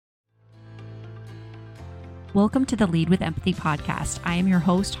Welcome to the Lead with Empathy podcast. I am your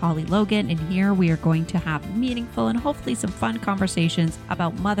host, Holly Logan, and here we are going to have meaningful and hopefully some fun conversations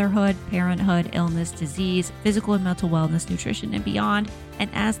about motherhood, parenthood, illness, disease, physical and mental wellness, nutrition, and beyond. And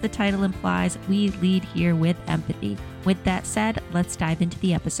as the title implies, we lead here with empathy. With that said, let's dive into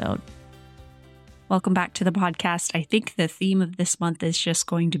the episode. Welcome back to the podcast. I think the theme of this month is just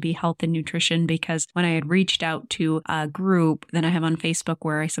going to be health and nutrition, because when I had reached out to a group that I have on Facebook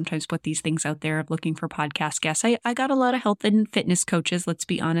where I sometimes put these things out there of looking for podcast guests, I got a lot of health and fitness coaches. Let's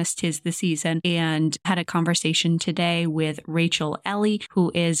be honest, 'tis the season, and had a conversation today with Rachel Ellie,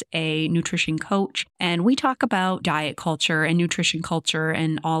 who is a nutrition coach. And we talk about diet culture and nutrition culture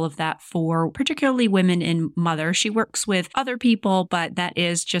and all of that for particularly women and mothers. She works with other people, but that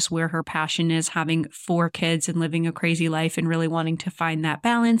is just where her passion is, having 4 kids and living a crazy life and really wanting to find that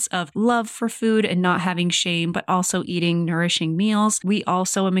balance of love for food and not having shame, but also eating nourishing meals. We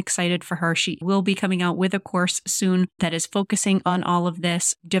also am excited for her. She will be coming out with a course soon that is focusing on all of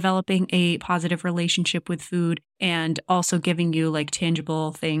this, developing a positive relationship with food, and also giving you like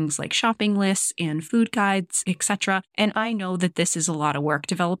tangible things like shopping lists and food guides, etc. And I know that this is a lot of work.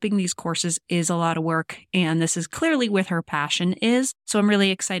 Developing these courses is a lot of work, and this is clearly where her passion is. So I'm really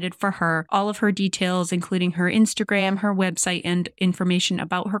excited for her. All of her details, including her Instagram, her website, and information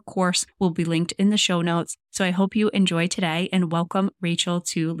about her course will be linked in the show notes. So I hope you enjoy today, and welcome Rachel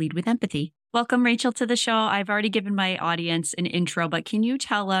to Lead with Empathy. Welcome, Rachel, to the show. I've already given my audience an intro, but can you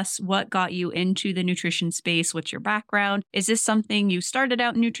tell us what got you into the nutrition space? What's your background? Is this something you started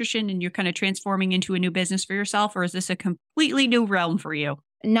out in nutrition and you're kind of transforming into a new business for yourself, or is this a completely new realm for you?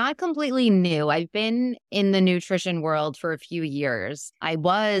 Not completely new. I've been in the nutrition world for a few years. I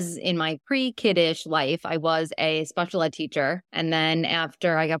was in my pre-kiddish life, I was a special ed teacher. And then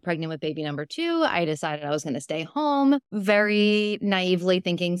after I got pregnant with baby number 2, I decided I was going to stay home, very naively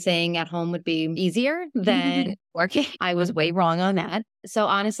thinking staying at home would be easier than working. I was way wrong on that. So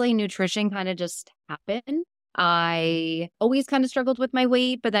honestly, nutrition kind of just happened. I always kind of struggled with my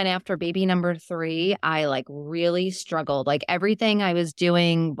weight, but then after baby number 3, I really struggled. Like everything I was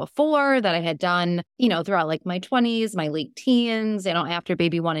doing before that I had done, throughout like my 20s, my late teens, after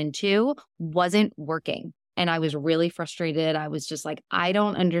baby 1 and 2 wasn't working. And I was really frustrated. I was just like, I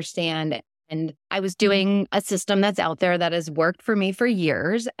don't understand. And I was doing a system that's out there that has worked for me for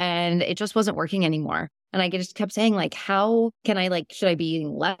years, and it just wasn't working anymore. And I just kept saying, how can I, should I be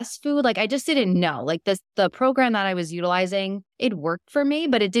eating less food? I just didn't know. The program that I was utilizing, it worked for me,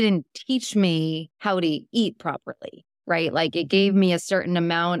 but it didn't teach me how to eat properly, right? It gave me a certain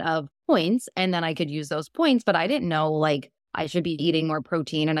amount of points, and then I could use those points, but I didn't know, I should be eating more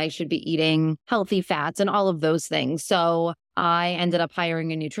protein and I should be eating healthy fats and all of those things. So I ended up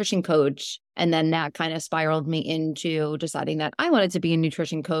hiring a nutrition coach, and then that kind of spiraled me into deciding that I wanted to be a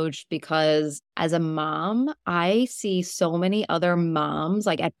nutrition coach, because as a mom, I see so many other moms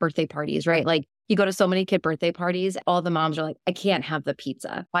at birthday parties, right? You go to so many kid birthday parties, all the moms are like, I can't have the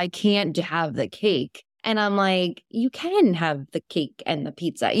pizza. I can't have the cake. And I'm like, you can have the cake and the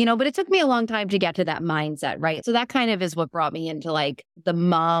pizza, but it took me a long time to get to that mindset, right? So that kind of is what brought me into the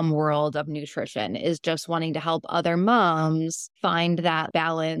mom world of nutrition, is just wanting to help other moms find that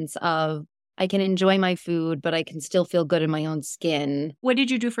balance of, I can enjoy my food, but I can still feel good in my own skin. What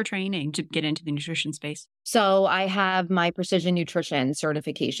did you do for training to get into the nutrition space? So I have my precision nutrition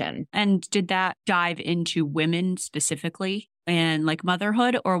certification. And did that dive into women specifically and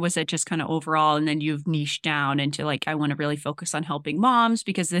motherhood, or was it just kind of overall, and then you've niched down into I want to really focus on helping moms,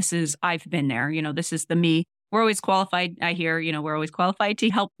 because I've been there, this is the me. We're always qualified. I hear, we're always qualified to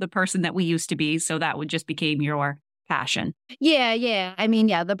help the person that we used to be. So that would just became your passion. Yeah. I mean,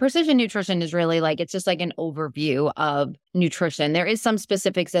 the precision nutrition is really it's just an overview of nutrition. There is some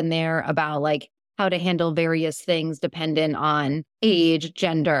specifics in there about how to handle various things dependent on age,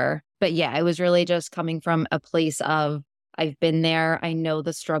 gender. But it was really just coming from a place of, I've been there. I know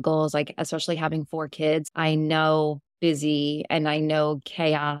the struggles, especially having 4 kids. I know busy and I know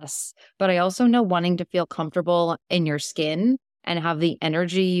chaos, but I also know wanting to feel comfortable in your skin and have the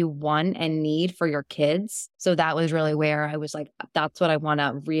energy you want and need for your kids. So that was really where I was that's what I want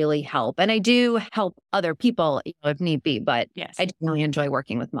to really help. And I do help other people, if need be, but yes, I really enjoy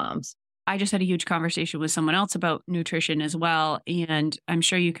working with moms. I just had a huge conversation with someone else about nutrition as well. And I'm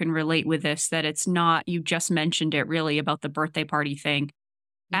sure you can relate with this, that it's not, you just mentioned it really about the birthday party thing.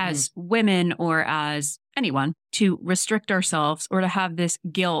 As women or as anyone, to restrict ourselves or to have this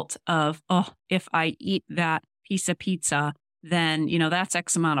guilt of, if I eat that piece of pizza, then, that's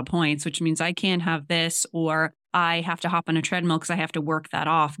X amount of points, which means I can't have this, or I have to hop on a treadmill because I have to work that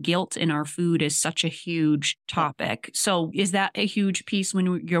off. Guilt in our food is such a huge topic. So is that a huge piece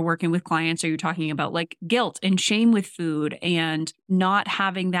when you're working with clients? Are you talking about like guilt and shame with food and not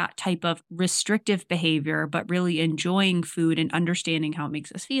having that type of restrictive behavior, but really enjoying food and understanding how it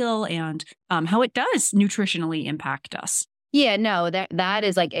makes us feel and how it does nutritionally impact us? Yeah, no, that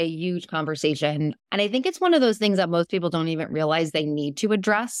is like a huge conversation. And I think it's one of those things that most people don't even realize they need to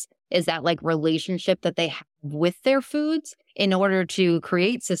address is that like relationship that they have with their foods in order to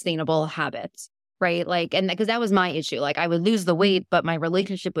create sustainable habits, right? Like, and because that was my issue. Like I would lose the weight, but my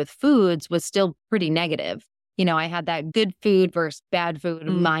relationship with foods was still pretty negative. I had that good food versus bad food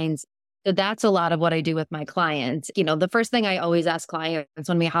mindset. So that's a lot of what I do with my clients. The first thing I always ask clients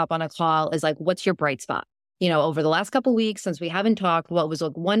when we hop on a call is like, what's your bright spot? Over the last couple of weeks since we haven't talked, what was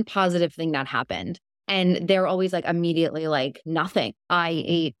like one positive thing that happened? And they're always like immediately like nothing. I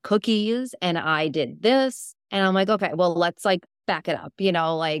ate cookies and I did this. And I'm like, okay, well, let's like back it up,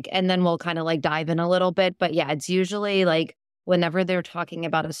 and then we'll kind of like dive in a little bit. But yeah, it's usually like whenever they're talking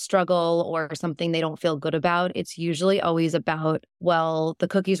about a struggle or something they don't feel good about, it's usually always about, well, the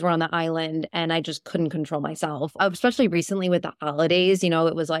cookies were on the island and I just couldn't control myself. Especially recently with the holidays,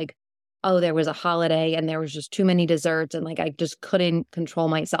 it was like, oh, there was a holiday and there was just too many desserts and like I just couldn't control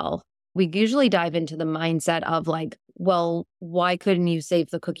myself. We usually dive into the mindset of like, well, why couldn't you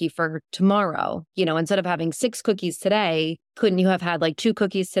save the cookie for tomorrow? Instead of having 6 cookies today, couldn't you have had like 2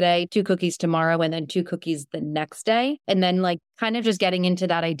 cookies today, 2 cookies tomorrow, and then 2 cookies the next day? And then like kind of just getting into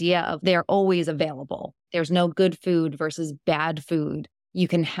that idea of they're always available. There's no good food versus bad food. You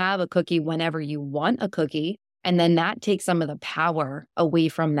can have a cookie whenever you want a cookie. And then that takes some of the power away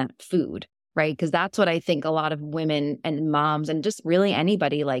from that food, right? Because that's what I think a lot of women and moms and just really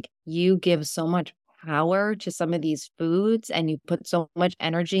anybody, like you give so much power to some of these foods and you put so much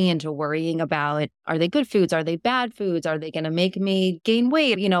energy into worrying about, are they good foods? Are they bad foods? Are they going to make me gain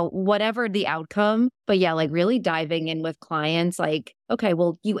weight? Whatever the outcome. But yeah, like really diving in with clients, like, okay,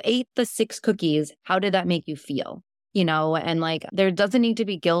 well, you ate the 6 cookies. How did that make you feel? And like there doesn't need to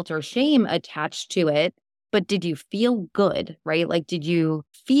be guilt or shame attached to it. But did you feel good, right? Like, did you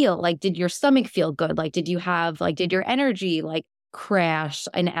feel like, did your stomach feel good? Like, did your energy like crash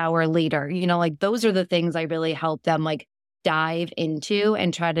an hour later? Like those are the things I really help them like dive into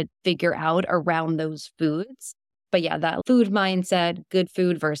and try to figure out around those foods. But yeah, that food mindset, good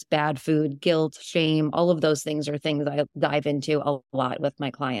food versus bad food, guilt, shame, all of those things are things I dive into a lot with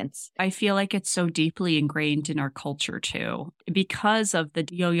my clients. I feel like it's so deeply ingrained in our culture too, because of the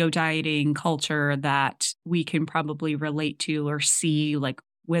yo-yo dieting culture that we can probably relate to or see like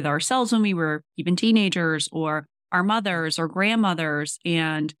with ourselves when we were even teenagers or our mothers or grandmothers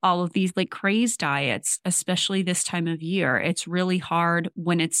and all of these like craze diets, especially this time of year. It's really hard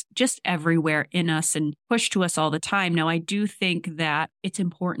when it's just everywhere in us and pushed to us all the time. Now, I do think that it's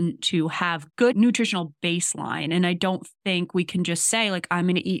important to have good nutritional baseline. And I don't think we can just say like, I'm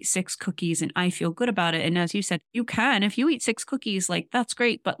going to eat 6 cookies and I feel good about it. And as you said, you can, if you eat 6 cookies, like that's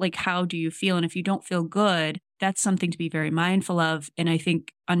great. But like, how do you feel? And if you don't feel good, that's something to be very mindful of. And I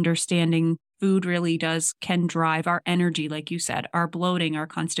think understanding food really can drive our energy, like you said, our bloating, our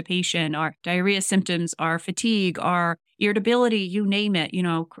constipation, our diarrhea symptoms, our fatigue, our irritability, you name it,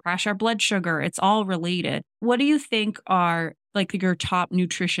 crash our blood sugar. It's all related. What do you think are like your top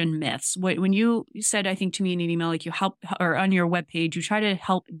nutrition myths? When you said, I think to me in an email, like you help or on your webpage, you try to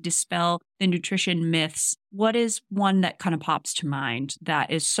help dispel the nutrition myths. What is one that kind of pops to mind that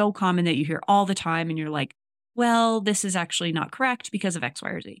is so common that you hear all the time and you're like, well, this is actually not correct because of X, Y,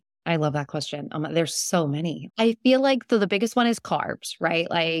 or Z? I love that question. There's so many. I feel like the biggest one is carbs, right?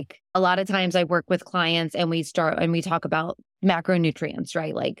 Like a lot of times I work with clients and we talk about macronutrients,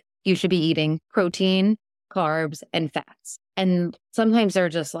 right? Like you should be eating protein, carbs, and fats. And sometimes they're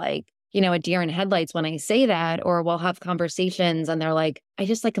just like, a deer in headlights when I say that, or we'll have conversations and they're like,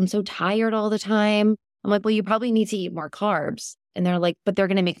 I'm so tired all the time. I'm like, well, you probably need to eat more carbs. And they're like, but they're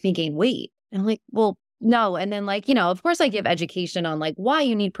going to make me gain weight. And I'm like, well, no. And then of course I give education on like why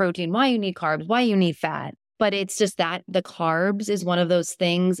you need protein, why you need carbs, why you need fat. But it's just that the carbs is one of those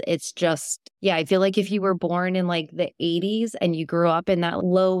things. It's just, yeah, I feel like if you were born in like the 80s and you grew up in that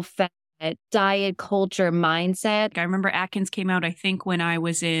low fat diet culture mindset. I remember Atkins came out, I think when I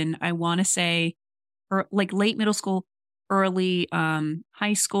was in, I want to say like late middle school, early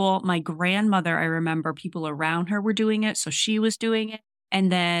high school. My grandmother, I remember people around her were doing it. So she was doing it. And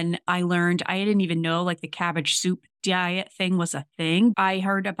then I learned, I didn't even know like the cabbage soup diet thing was a thing. I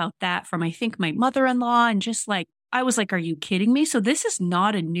heard about that from, I think, my mother-in-law and just like, I was like, are you kidding me? So this is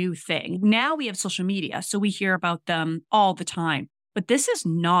not a new thing. Now we have social media, so we hear about them all the time. But this is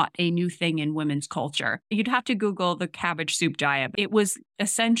not a new thing in women's culture. You'd have to Google the cabbage soup diet. It was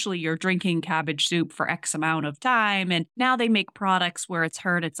essentially you're drinking cabbage soup for X amount of time. And now they make products where it's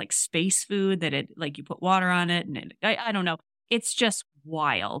like space food that it like you put water on it. And I don't know. It's just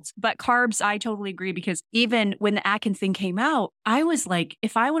wild. But carbs, I totally agree, because even when the Atkins thing came out, I was like,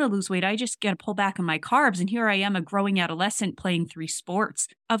 if I want to lose weight, I just got to pull back on my carbs. And here I am, a growing adolescent playing 3 sports.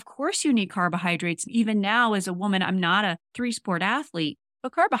 Of course, you need carbohydrates. Even now, as a woman, I'm not a 3-sport athlete,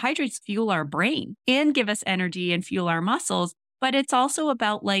 but carbohydrates fuel our brain and give us energy and fuel our muscles. But it's also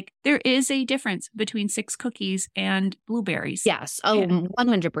about like, there is a difference between 6 cookies and blueberries. Yes. Oh,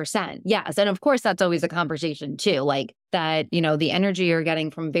 100%. Yes. And of course, that's always a conversation too. Like that, the energy you're getting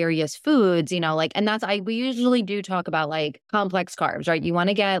from various foods, like, and we usually do talk about like complex carbs, right? You want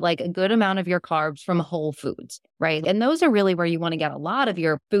to get like a good amount of your carbs from whole foods, right? And those are really where you want to get a lot of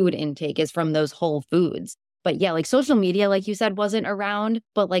your food intake is from those whole foods. But yeah, like social media, like you said, wasn't around,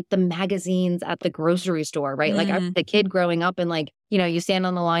 but like the magazines at the grocery store, right? Like I was a kid growing up and like, you stand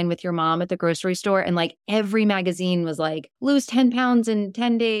on the line with your mom at the grocery store and like every magazine was like, lose 10 pounds in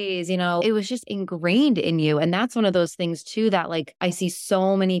 10 days, it was just ingrained in you. And that's one of those things too, that like I see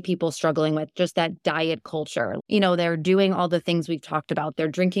so many people struggling with just that diet culture. They're doing all the things we've talked about. They're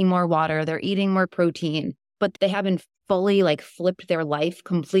drinking more water, they're eating more protein, but they haven't fully like flipped their life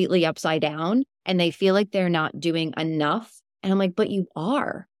completely upside down. And they feel like they're not doing enough. And I'm like, but you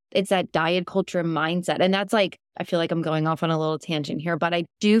are. It's that diet culture mindset. And that's like, I feel like I'm going off on a little tangent here, but I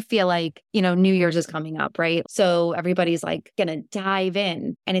do feel like, New Year's is coming up, right? So everybody's like going to dive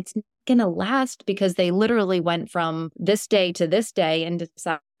in and it's going to last because they literally went from this day to this day and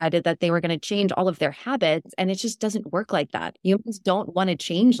decided that they were going to change all of their habits. And it just doesn't work like that. Humans don't want to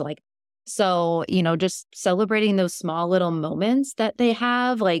change like that. So, just celebrating those small little moments that they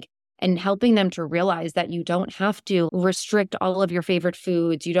have, like, and helping them to realize that you don't have to restrict all of your favorite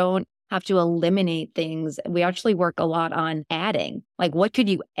foods. You don't have to eliminate things. We actually work a lot on adding, like what could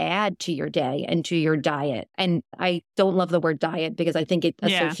you add to your day and to your diet? And I don't love the word diet because I think it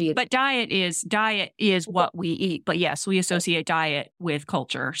associates. But diet is what we eat. But yes, we associate diet with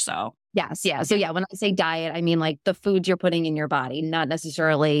culture. So yes. Yeah. So yeah, when I say diet, I mean like the foods you're putting in your body, not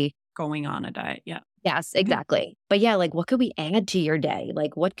necessarily going on a diet. Yeah. Yes, exactly. But yeah, like what could we add to your day?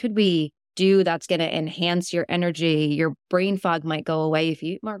 Like what could we do that's going to enhance your energy? Your brain fog might go away if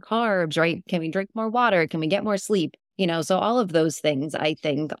you eat more carbs, right? Can we drink more water? Can we get more sleep? So all of those things I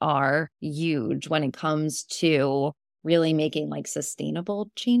think are huge when it comes to really making like sustainable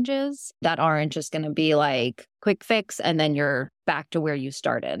changes that aren't just going to be like quick fix and then you're back to where you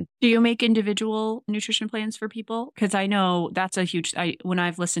started. Do you make individual nutrition plans for people? Because I know that's a huge, when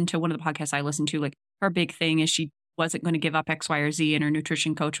I've listened to one of the podcasts I listened to, like her big thing is she wasn't going to give up X, Y, or Z. And her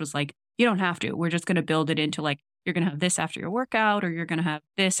nutrition coach was like, you don't have to. We're just going to build it into like, you're going to have this after your workout, or you're going to have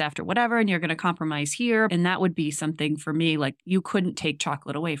this after whatever, and you're going to compromise here. And that would be something for me. Like you couldn't take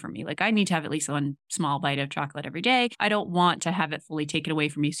chocolate away from me. Like I need to have at least one small bite of chocolate every day. I don't want to have it fully taken away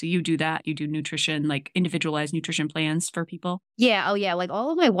from me. So you do that. You do nutrition, like individualized nutrition plans for people. Yeah. Oh yeah. Like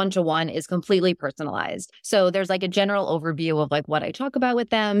all of my one-to-one is completely personalized. So there's like a general overview of like what I talk about with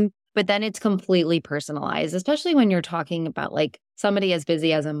them, but then it's completely personalized, especially when you're talking about like somebody as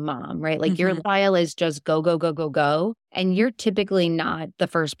busy as a mom, right? Like your style is just go, go, go, go, go. And you're typically not the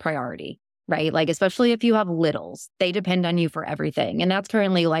first priority, right? Like, especially if you have littles, they depend on you for everything. And that's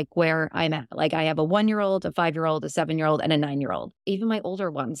currently like where I'm at. Like I have a 1-year-old, a 5-year-old, a 7-year-old, and a 9-year-old. Even my older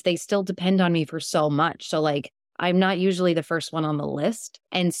ones, they still depend on me for so much. So like, I'm not usually the first one on the list.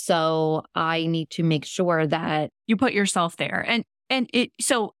 And so I need to make sure that you put yourself there. And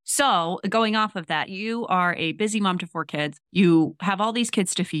so going off of that, you are a busy mom to 4 kids. You have all these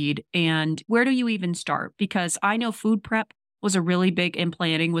kids to feed. And where do you even start? Because I know food prep was a really big in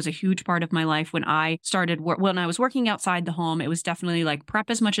planning, was a huge part of my life when I started when I was working outside the home. It was definitely like prep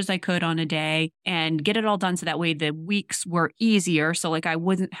as much as I could on a day and get it all done so that way the weeks were easier. So like I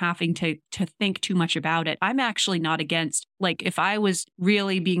wasn't having to think too much about it. I'm actually not against, like if I was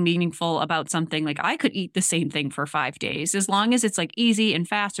really being meaningful about something, like I could eat the same thing for 5 days as long as it's like easy and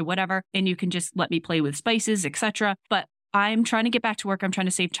fast or whatever. And you can just let me play with spices, etc. But I'm trying to get back to work. I'm trying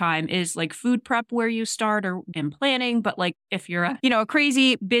to save time. Is like food prep where you start or in planning? But like if you're a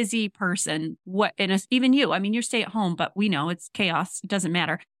crazy busy person, even you, I mean, you're stay at home, but we know it's chaos. It doesn't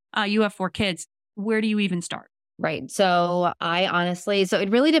matter. You have 4 kids. Where do you even start? Right. So so it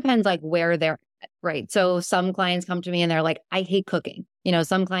really depends like where they're at, right? So some clients come to me and they're like, I hate cooking.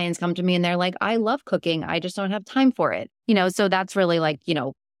 Some clients come to me and they're like, I love cooking. I just don't have time for it. So that's really like,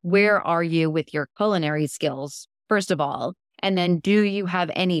 where are you with your culinary skills? First of all, and then do you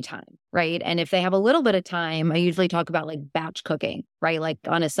have any time? right? And if they have a little bit of time, I usually talk about like batch cooking, right? Like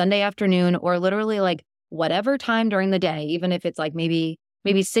on a Sunday afternoon or literally like whatever time during the day, even if it's like maybe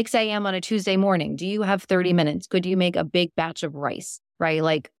 6 a.m. on a Tuesday morning. Do you have 30 minutes? Could you make a big batch of rice, right?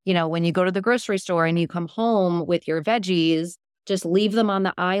 Like, when you go to the grocery store and you come home with your veggies, just leave them on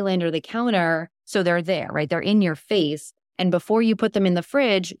the island or the counter so they're there, right? They're in your face. And before you put them in the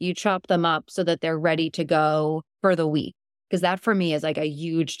fridge, you chop them up so that they're ready to go for the week. Because that for me is like a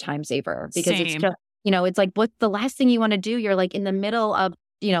huge time saver because it's Same. just, it's like what's the last thing you want to do? You're like in the middle of,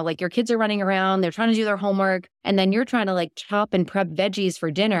 like your kids are running around, they're trying to do their homework, and then you're trying to like chop and prep veggies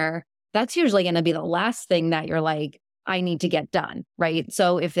for dinner. That's usually going to be the last thing that you're like, I need to get done, right?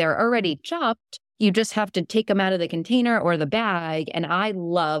 So if they're already chopped, you just have to take them out of the container or the bag. And I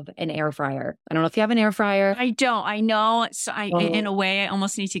love an air fryer. I don't know if you have an air fryer. I don't. I know. So in Oh. a way, I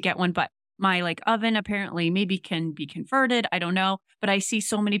almost need to get one, but my like oven apparently maybe can be converted. I don't know. But I see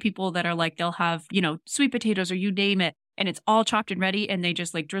so many people that are like, they'll have, sweet potatoes or you name it, and it's all chopped and ready. And they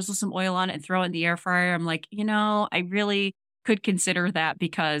just like drizzle some oil on it and throw it in the air fryer. I'm like, I really could consider that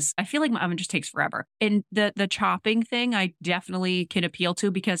because I feel like my oven just takes forever. And the chopping thing, I definitely can appeal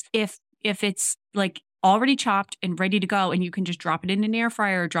to because if it's like already chopped and ready to go and you can just drop it in an air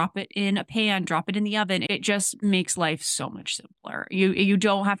fryer, drop it in a pan, drop it in the oven, it just makes life so much simpler. You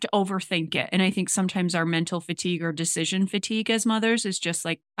don't have to overthink it. And I think sometimes our mental fatigue or decision fatigue as mothers is just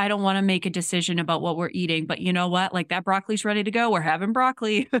like, I don't want to make a decision about what we're eating, but you know what? Like that broccoli's ready to go. We're having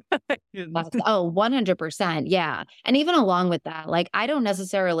broccoli. Oh, 100%. Yeah. And even along with that, like I don't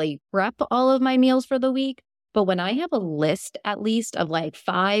necessarily prep all of my meals for the week, but when I have a list at least of like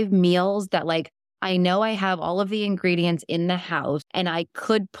 5 meals that like I know I have all of the ingredients in the house and I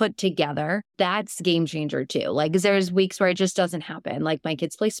could put together, that's game changer too. Like, 'cause there's weeks where it just doesn't happen. Like my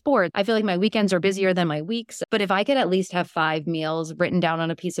kids play sports. I feel like my weekends are busier than my weeks. But if I could at least have 5 meals written down on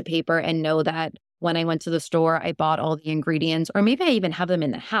a piece of paper and know that when I went to the store, I bought all the ingredients, or maybe I even have them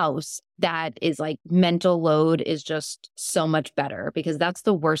in the house, that is like mental load is just so much better because that's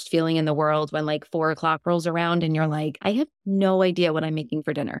the worst feeling in the world when like 4 o'clock rolls around and you're like, I have no idea what I'm making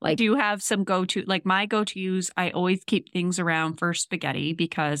for dinner. Like, do you have some go-to, like my go-tos, I always keep things around for spaghetti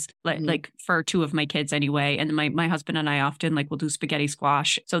because like for 2 of my kids anyway. And my husband and I often like will do spaghetti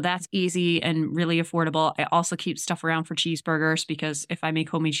squash. So that's easy and really affordable. I also keep stuff around for cheeseburgers because if I make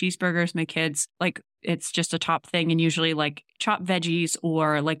homemade cheeseburgers, my kids like it's just a top thing. And usually like chopped veggies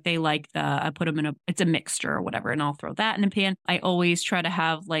or like they like I put them it's a mixture or whatever, and I'll throw that in a pan. I always try to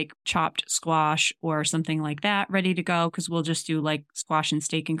have like chopped squash or something like that ready to go because we'll just do like squash and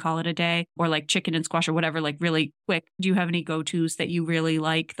steak and call it a day, or like chicken and squash or whatever, like really quick. Do you have any go-tos that you really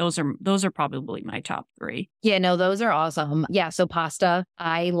like? Those are probably my top 3. Yeah, no, those are awesome. Yeah, so pasta.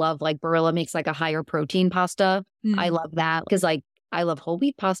 I love like Barilla makes like a higher protein pasta. I love that because like I love whole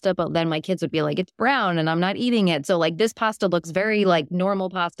wheat pasta, but then my kids would be like, it's brown and I'm not eating it. So like this pasta looks very like normal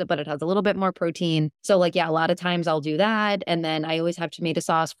pasta, but it has a little bit more protein. So like, yeah, a lot of times I'll do that. And then I always have tomato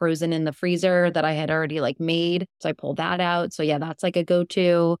sauce frozen in the freezer that I had already like made. So I pull that out. So yeah, that's like a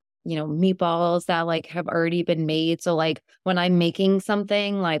go-to. Meatballs that like have already been made. So like when I'm making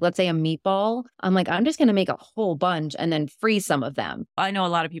something, like let's say a meatball, I'm like, I'm just going to make a whole bunch and then freeze some of them. I know a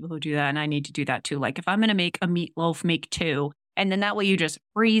lot of people who do that and I need to do that too. Like if I'm going to make a meatloaf, make 2. And then that way you just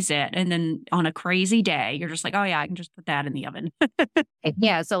freeze it. And then on a crazy day, you're just like, oh yeah, I can just put that in the oven.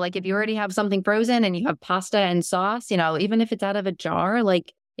 Yeah. So like if you already have something frozen and you have pasta and sauce, even if it's out of a jar,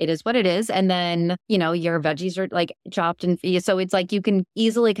 like it is what it is. And then, your veggies are like chopped and so it's like you can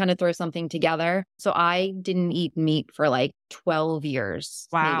easily kind of throw something together. So I didn't eat meat for like 12 years.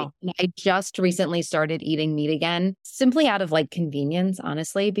 Wow. Maybe. I just recently started eating meat again, simply out of like convenience,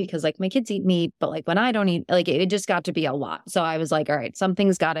 honestly, because like my kids eat meat, but like when I don't eat, like it just got to be a lot. So I was like, all right,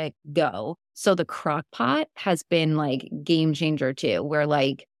 something's got to go. So the crock pot has been like game changer too, where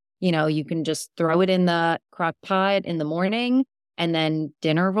like, you can just throw it in the crock pot in the morning. And then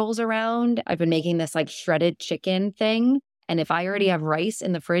dinner rolls around. I've been making this like shredded chicken thing. And if I already have rice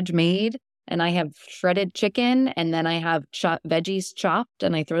in the fridge made and I have shredded chicken and then I have veggies chopped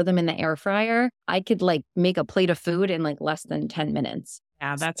and I throw them in the air fryer, I could like make a plate of food in like less than 10 minutes.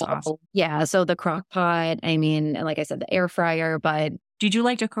 Yeah, that's awesome. Yeah. So the crock pot, I mean, like I said, the air fryer, but did you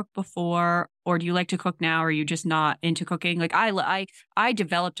like to cook before or do you like to cook now? Or are you just not into cooking? Like I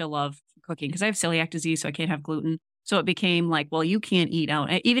developed a love for cooking because I have celiac disease, so I can't have gluten. So it became like, well, you can't eat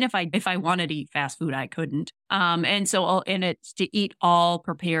out. Even if I wanted to eat fast food, I couldn't. And it's to eat all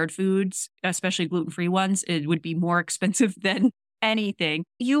prepared foods, especially gluten-free ones, it would be more expensive than anything.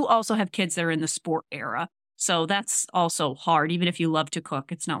 You also have kids that are in the sport era. So that's also hard. Even if you love to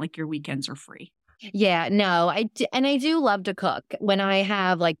cook, it's not like your weekends are free. Yeah, no, and I do love to cook when I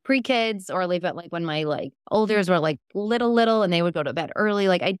have like pre-kids or leave it like when my like olders were like little and they would go to bed early.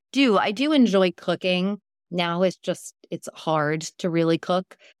 Like I do enjoy cooking. Now it's hard to really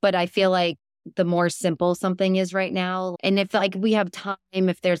cook, but I feel like the more simple something is right now. And if like we have time,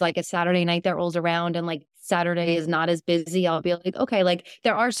 if there's like a Saturday night that rolls around and like Saturday is not as busy, I'll be like, okay, like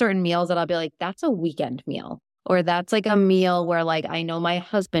there are certain meals that I'll be like, that's a weekend meal. Or that's like a meal where like I know my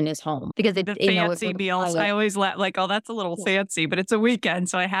husband is home because The fancy meals. I always like, oh, that's a little fancy, but it's a weekend,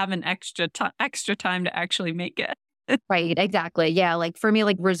 so I have an extra time to actually make it. Right, exactly. Yeah, like for me,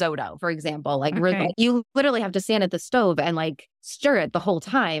 like risotto, for example, like Okay. you literally have to stand at the stove and like stir it the whole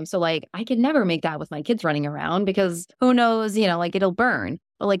time. So like I can never make that with my kids running around because who knows, like it'll burn.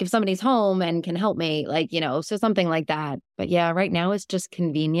 But like if somebody's home and can help me, like, so something like that. But yeah, right now it's just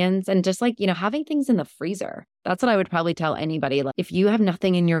convenience and just like, having things in the freezer. That's what I would probably tell anybody. Like if you have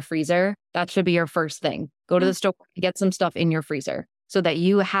nothing in your freezer, that should be your first thing. Go to the store, get some stuff in your freezer so that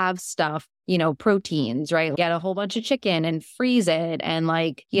you have stuff, proteins, right? Get a whole bunch of chicken and freeze it and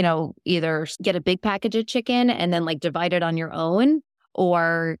like, either get a big package of chicken and then like divide it on your own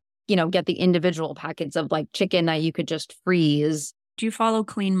or, get the individual packets of like chicken that you could just freeze. Do you follow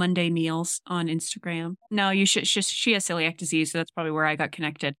Clean Monday Meals on Instagram? No, you should. She has celiac disease, so that's probably where I got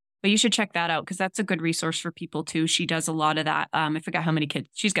connected. But you should check that out because that's a good resource for people too. She does a lot of that. I forgot how many kids.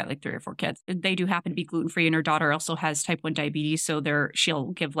 She's got like 3 or 4 kids. They do happen to be gluten free, and her daughter also has type 1 diabetes, so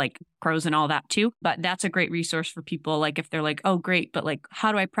she'll give like crows and all that too. But that's a great resource for people. Like if they're like, oh great, but like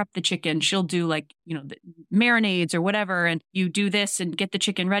how do I prep the chicken? She'll do like the marinades or whatever, and you do this and get the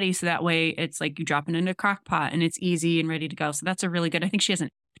chicken ready so that way it's like you drop it in a crock pot and it's easy and ready to go. So that's a really good. I think she has an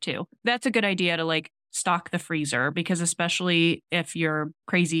app too. That's a good idea to like stock the freezer because especially if you're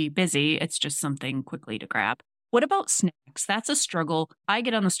crazy busy, it's just something quickly to grab. What about snacks? That's a struggle. I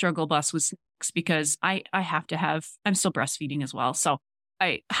get on the struggle bus with snacks because I have to have, I'm still breastfeeding as well. So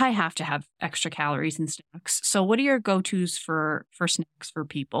I have to have extra calories in snacks. So what are your go-tos for snacks for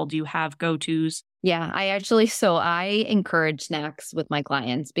people? Do you have go-tos? Yeah, I encourage snacks with my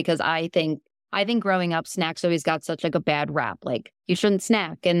clients because I think growing up, snacks always got such like a bad rap. Like you shouldn't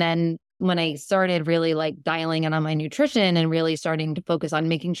snack. And then when I started really like dialing in on my nutrition and really starting to focus on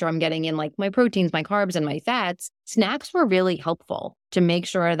making sure I'm getting in like my proteins, my carbs, and my fats, snacks were really helpful to make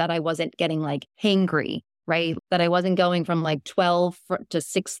sure that I wasn't getting like hangry, right? That I wasn't going from like 12 to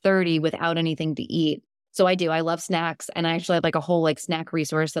 6:30 without anything to eat. So I love snacks. And I actually have like a whole like snack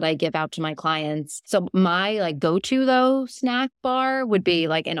resource that I give out to my clients. So my like go-to though snack bar would be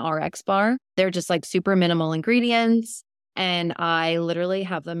like an RX bar. They're just like super minimal ingredients. And I literally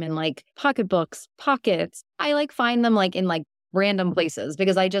have them in like pocketbooks, pockets. I like find them like in like random places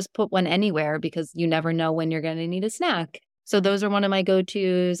because I just put one anywhere because you never know when you're going to need a snack. So those are one of my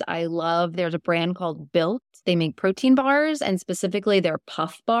go-tos. There's a brand called Built. They make protein bars and specifically their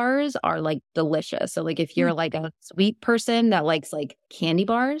puff bars are like delicious. So like if you're like a sweet person that likes like candy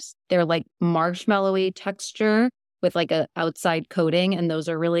bars, they're like marshmallowy texture with like a outside coating and those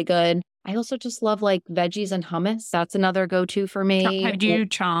are really good. I also just love like veggies and hummus. That's another go-to for me. Do you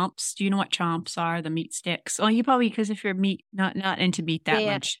chomps? Do you know what chomps are? The meat sticks. Oh, you probably because if you're meat not into meat that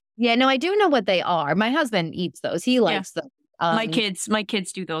much. Yeah, no, I do know what they are. My husband eats those. He likes them. My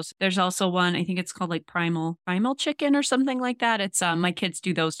kids do those. There's also one, I think it's called like primal chicken or something like that. It's my kids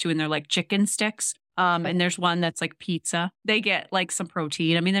do those too, and they're like chicken sticks. And there's one that's like pizza. They get like some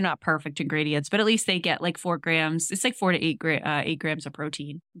protein. I mean, they're not perfect ingredients, but at least they get like 4 grams. It's like 4 to 8 grams of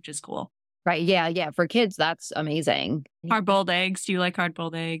protein, which is cool. Right. Yeah. Yeah. For kids, that's amazing. Hard-boiled eggs. Do you like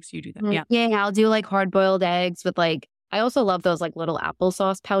hard-boiled eggs? You do that. Yeah. Yeah. I'll do like hard-boiled eggs with like, I also love those like little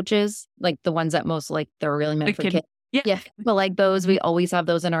applesauce pouches, like the ones that most like they're really meant for kids. Yeah. Yeah. But like those, we always have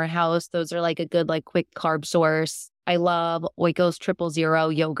those in our house. Those are like a good, like quick carb source. I love Oikos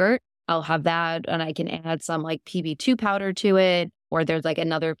 000 yogurt. I'll have that and I can add some like PB2 powder to it. Or there's like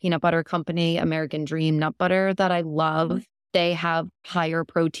another peanut butter company, American Dream Nut Butter that I love. They have higher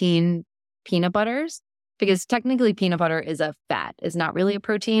protein peanut butters because technically peanut butter is a fat, is not really a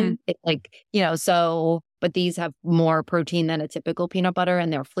protein. It's like, but these have more protein than a typical peanut butter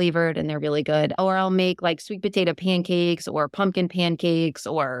and they're flavored and they're really good. Or I'll make like sweet potato pancakes or pumpkin pancakes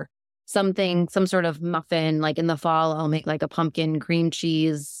or some sort of muffin. Like in the fall, I'll make like a pumpkin cream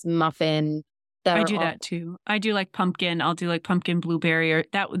cheese muffin. I do that too. I do like pumpkin. I'll do like pumpkin blueberry or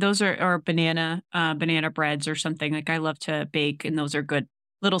banana breads or something. Like I love to bake and those are good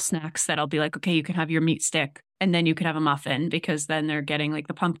little snacks that I'll be like, okay, you can have your meat stick And then you could have a muffin because then they're getting like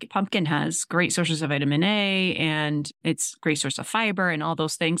the pumpkin has great sources of vitamin A and it's great source of fiber and all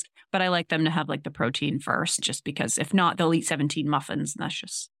those things. But I like them to have like the protein first, just because if not, they'll eat 17 muffins. And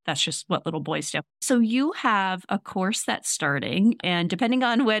that's just what little boys do. So you have a course that's starting, and depending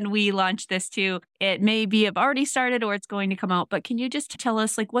on when we launch this too, it may be have already started or it's going to come out. But can you just tell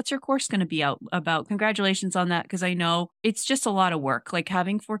us like what's your course going to be out about? Congratulations on that, because I know it's just a lot of work, like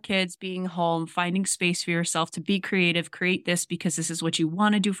having 4 kids, being home, finding space for yourself to be creative, create this because this is what you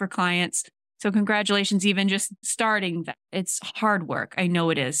want to do for clients. So congratulations, even just starting that. It's hard work. I know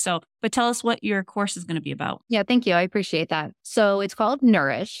it is. So, but tell us what your course is going to be about. Yeah, thank you. I appreciate that. So it's called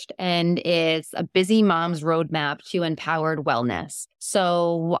Nourished, and it's a busy mom's roadmap to empowered wellness.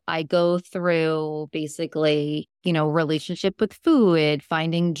 So I go through basically, relationship with food,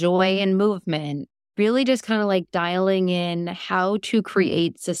 finding joy in movement, really just kind of like dialing in how to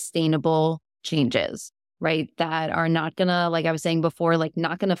create sustainable changes, right? That are not gonna, like I was saying before, like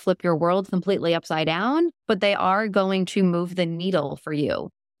not gonna flip your world completely upside down, but they are going to move the needle for you,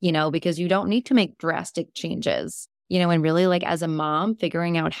 because you don't need to make drastic changes, and really like as a mom,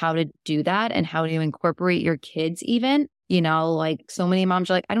 figuring out how to do that and how to incorporate your kids even, like so many moms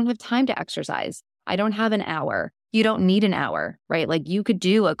are like, I don't have time to exercise. I don't have an hour. You don't need an hour, right? Like you could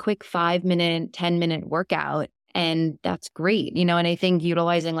do a quick 5-minute, 10-minute workout. And that's great, and I think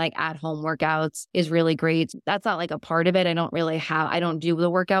utilizing like at-home workouts is really great. That's not like a part of it. I don't do the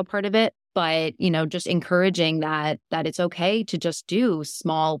workout part of it, but, just encouraging that it's okay to just do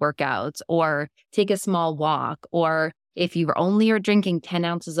small workouts or take a small walk. Or if you only are drinking 10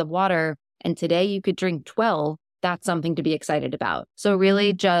 ounces of water and today you could drink 12, that's something to be excited about. So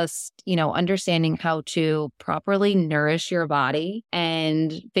really just, understanding how to properly nourish your body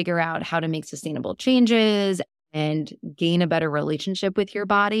and figure out how to make sustainable changes and gain a better relationship with your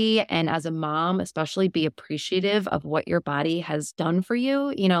body. And as a mom, especially be appreciative of what your body has done for you,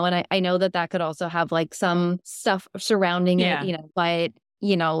 and I know that could also have like some stuff surrounding it, but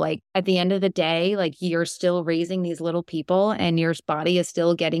like at the end of the day, like you're still raising these little people and your body is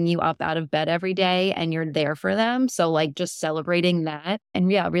still getting you up out of bed every day and you're there for them. So like just celebrating that and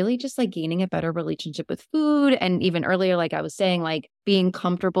really just like gaining a better relationship with food. And even earlier, like I was saying, like being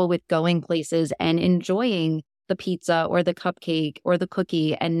comfortable with going places and enjoying the pizza or the cupcake or the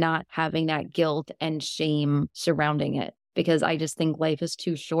cookie and not having that guilt and shame surrounding it. Because I just think life is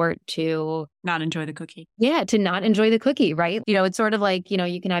too short to not enjoy the cookie. Yeah, to not enjoy the cookie, right? It's sort of like,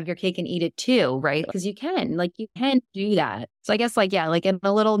 you can have your cake and eat it too, right? Because you can do that. So I guess like in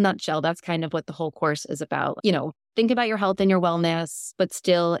a little nutshell, that's kind of what the whole course is about. Think about your health and your wellness, but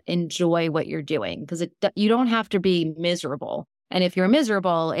still enjoy what you're doing because you don't have to be miserable. And if you're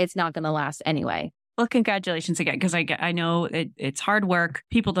miserable, it's not going to last anyway. Well, congratulations again, because I know it's hard work.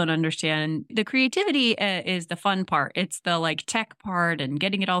 People don't understand. The creativity is the fun part. It's the like tech part and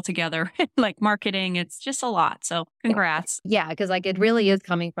getting it all together, like marketing. It's just a lot. So congrats. Yeah, because like it really is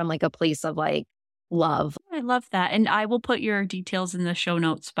coming from like a place of like love. I love that. And I will put your details in the show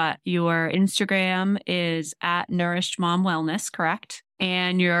notes, but your Instagram is at Nourished Mom Wellness, correct?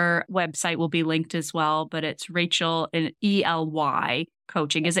 And your website will be linked as well, but it's Rachel and ELY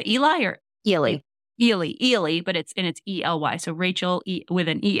coaching. Is it Eli or Ely? Ely, but it's ELY. So Rachel with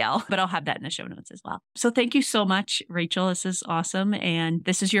an EL, but I'll have that in the show notes as well. So thank you so much, Rachel. This is awesome. And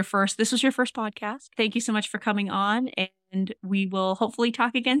this was your first podcast. Thank you so much for coming on, and we will hopefully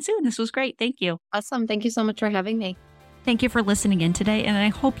talk again soon. This was great. Thank you. Awesome. Thank you so much for having me. Thank you for listening in today, and I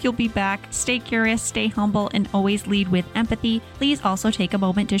hope you'll be back. Stay curious, stay humble, and always lead with empathy. Please also take a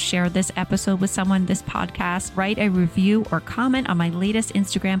moment to share this episode with someone, this podcast. Write a review or comment on my latest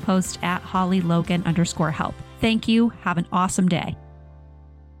Instagram post at HollyLogan_help. Thank you. Have an awesome day.